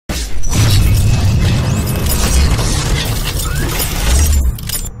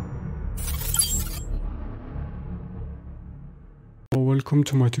welcome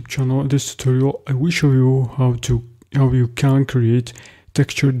to my YouTube channel. In this tutorial I will show you how you can create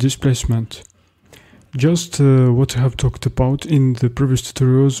texture displacement. Just what I have talked about in the previous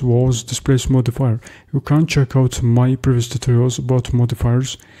tutorials was displace modifier. You can check out my previous tutorials about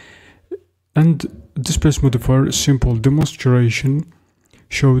modifiers. And displace modifier simple demonstration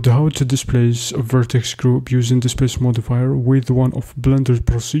showed how to displace a vertex group using displace modifier with one of Blender's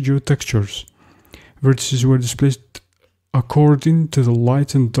procedure textures. Vertices were displaced according to the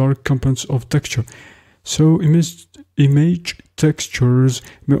light and dark components of texture. So image textures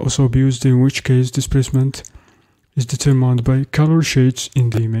may also be used, in which case displacement is determined by color shades in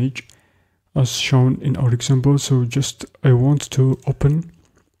the image as shown in our example. So I want to open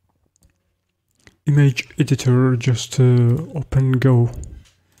image editor, go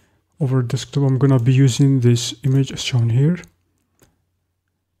over desktop. I'm gonna be using this image as shown here,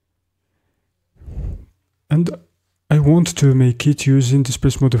 and I want to make it using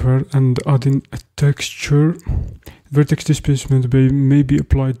displace modifier and adding a texture. Vertex displacement may be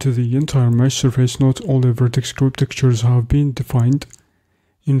applied to the entire mesh surface. Not all the vertex group textures have been defined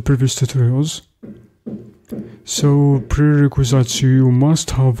in previous tutorials. So prerequisites: you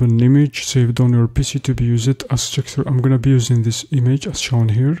must have an image saved on your PC to be used as texture. I'm gonna be using this image as shown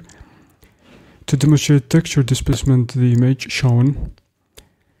here. To demonstrate texture displacement, the image shown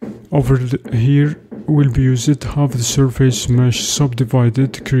over here will be used. Have the surface mesh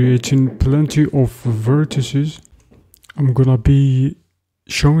subdivided, creating plenty of vertices. I'm gonna be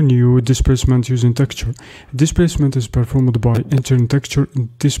showing you displacement using texture. Displacement is performed by entering texture in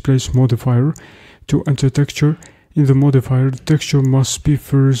displace modifier. To enter texture in the modifier, the texture must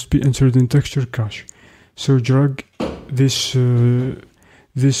first be entered in texture cache. So drag these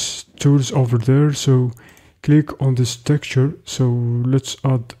tools over there. So click on this texture. So let's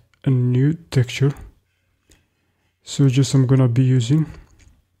add a new texture. So I'm gonna be using.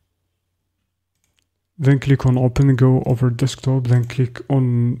 Then click on open, go over desktop, then click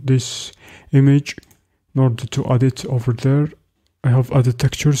on this image in order to add it over there. I have added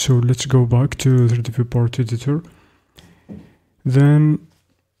texture, so let's go back to the viewport editor.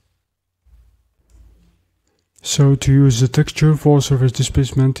 So to use the texture for surface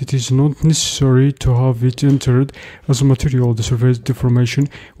displacement, it is not necessary to have it entered as a material. The surface deformation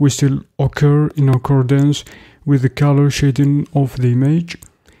will still occur in accordance with the color shading of the image,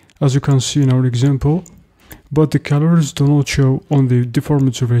 as you can see in our example, but the colors do not show on the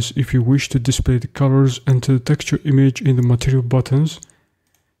deformed surface. If you wish to display the colors, enter the texture image in the material buttons.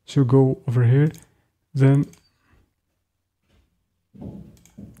 So go over here, then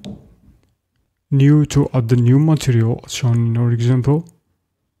new to add the new material as shown in our example.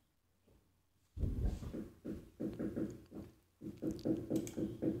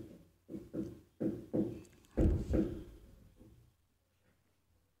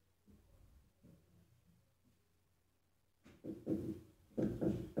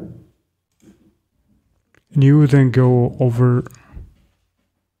 New, then go over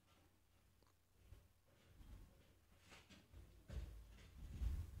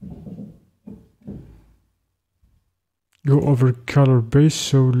color base.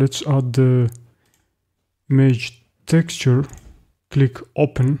 So let's add the image texture, click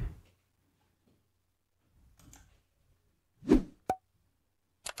open.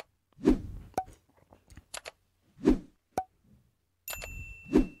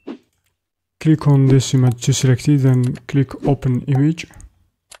 Click on this image to select it, then click open image.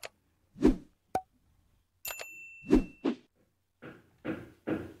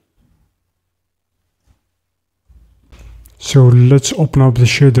 So let's open up the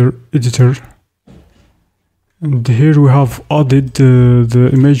shader editor, and here we have added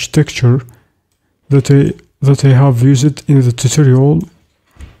the image texture that I have used in the tutorial.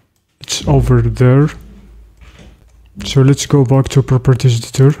 It's over there. So let's go back to properties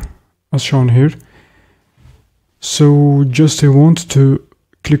editor as shown here. So I want to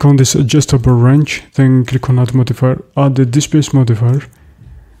click on this adjustable range, then click on add modifier, add the displace modifier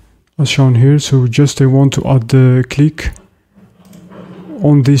as shown here. So I want to add the click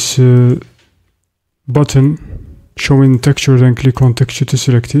on this button showing texture, then click on texture to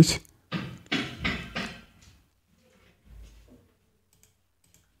select it.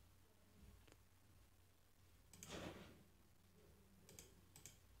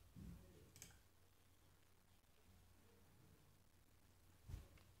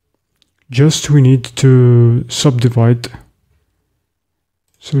 We need to subdivide.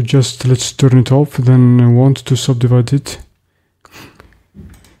 So let's turn it off. Then I want to subdivide it.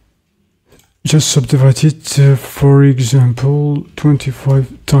 Subdivide it, for example,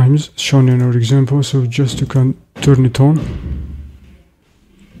 25 times shown in our example. So you can turn it on.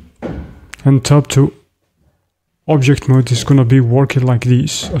 and tap to object mode, is gonna be working like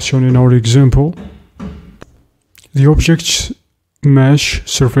this as shown in our example. The object's mesh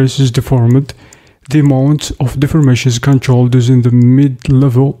surface is deformed. The amount of deformation is controlled using the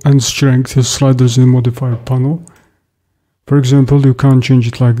mid-level and strength sliders in the modifier panel. For example, you can change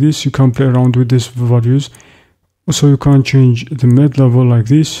it like this. You can play around with these values. Also, you can change the mid-level like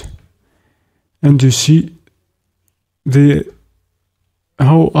this, and you see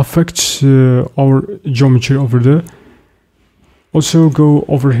how affects our geometry over there. Also, go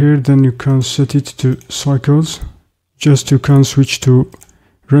over here, then you can set it to cycles. Just you can switch to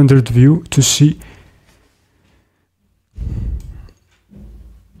rendered view to see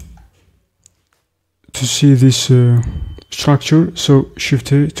this structure. So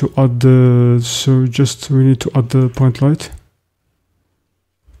shift A to add the, so just we need to add the point light.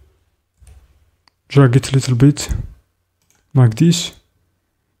 Drag it a little bit like this.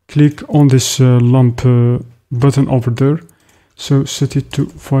 Click on this lamp button over there. So set it to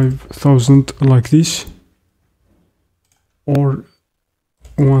 5000 like this, or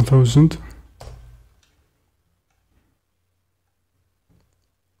 1000.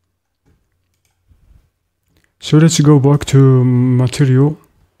 So let's go back to material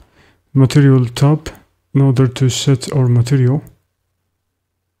tab in order to set our material.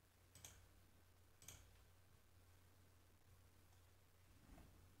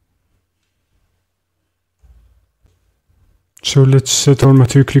 So let's set our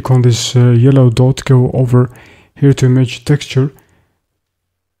material. Click on this yellow dot, go over here to image texture.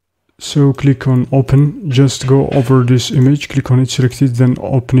 So click on open, just go over this image, click on it, select it, then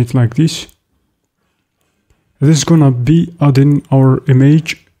open it like this. This is gonna be adding our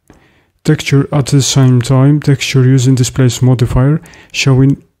image texture at the same time, texture using Displace modifier,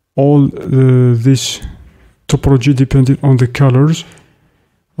 showing all this topology depending on the colors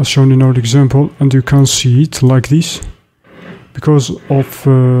as shown in our example, and you can see it like this. Because of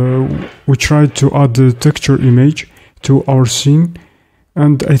we tried to add the texture image to our scene,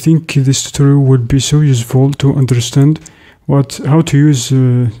 and I think this tutorial would be so useful to understand how to use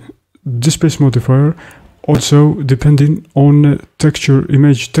Displace modifier, also depending on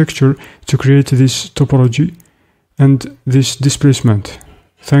image texture to create this topology and this displacement.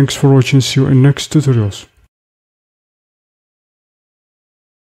 Thanks for watching, see you in next tutorials.